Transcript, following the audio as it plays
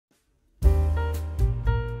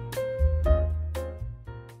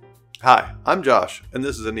Hi, I'm Josh, and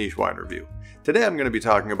this is a niche wine review. Today I'm going to be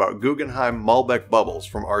talking about Gouguenheim Malbec Bubbles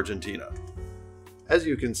from Argentina. As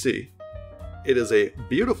you can see, it is a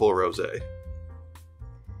beautiful rosé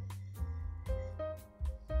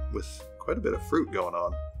with quite a bit of fruit going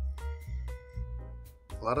on.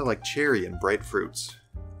 A lot of like cherry and bright fruits.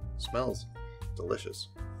 Smells delicious.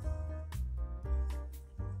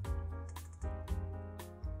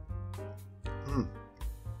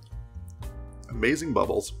 Amazing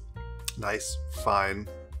bubbles. Nice, fine,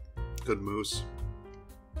 good mousse.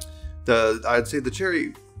 I'd say the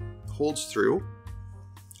cherry holds through,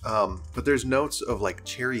 but there's notes of like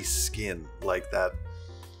cherry skin, like that,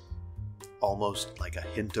 almost like a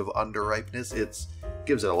hint of underripeness. It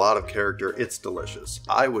gives it a lot of character. It's delicious.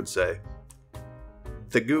 I would say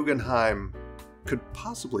the Gouguenheim could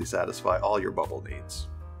possibly satisfy all your bubble needs.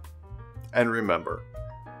 And remember,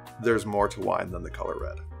 there's more to wine than the color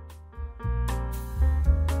red.